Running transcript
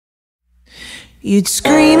You'd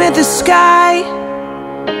scream at the sky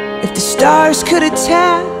if the stars could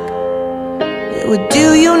attack. It would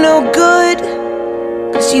do you no good,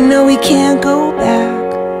 'cause you know we can't go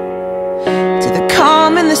back to the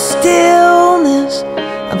calm and the stillness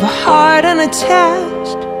of a heart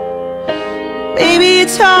unattached. Maybe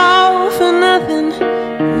it's all for nothing.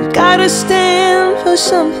 We've gotta stand for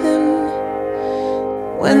something.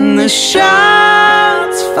 When the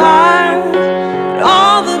shots fire,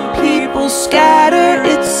 all the people scatter.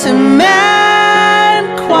 It's a mad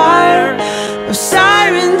choir of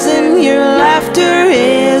sirens, and your laughter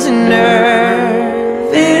is nervous,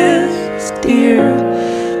 dear.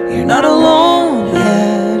 You're not alone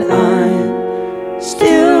yet, I'm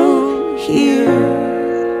still here.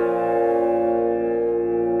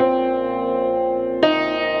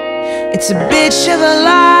 It's a bitch of a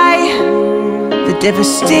lie, the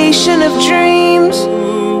devastation of dreams.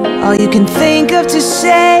 All you can think of to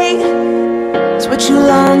say is what you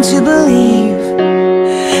long to believe.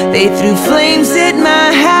 They threw flames at my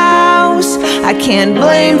house, I can't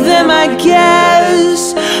blame them, I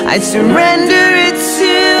guess. I'd surrender it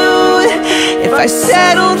too if I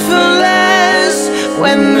settled for less.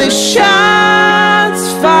 When the shots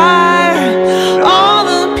fire, all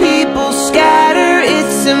the people scatter.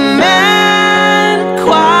 It's a mad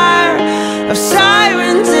choir of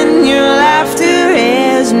sirens, and your laughter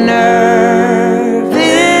is nervous,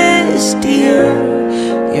 dear.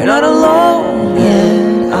 You're not alone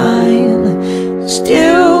yet, I'm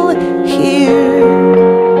still here.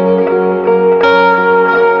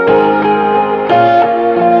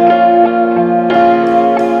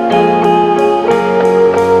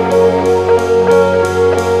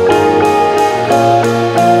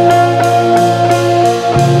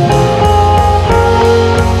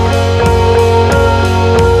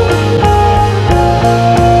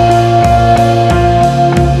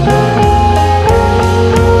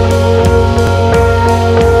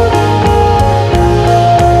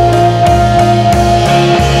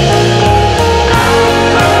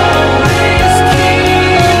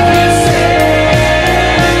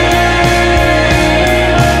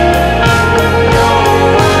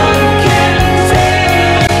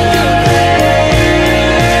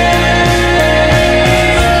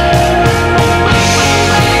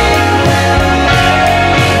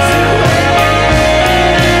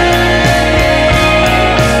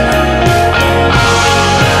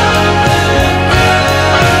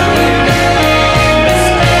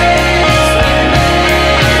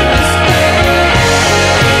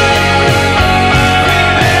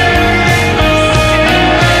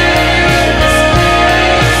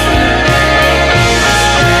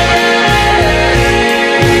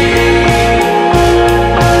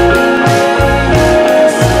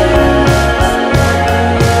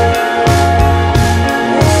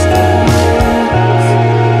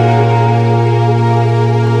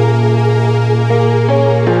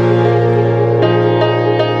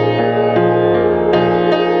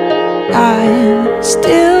 I'm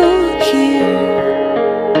still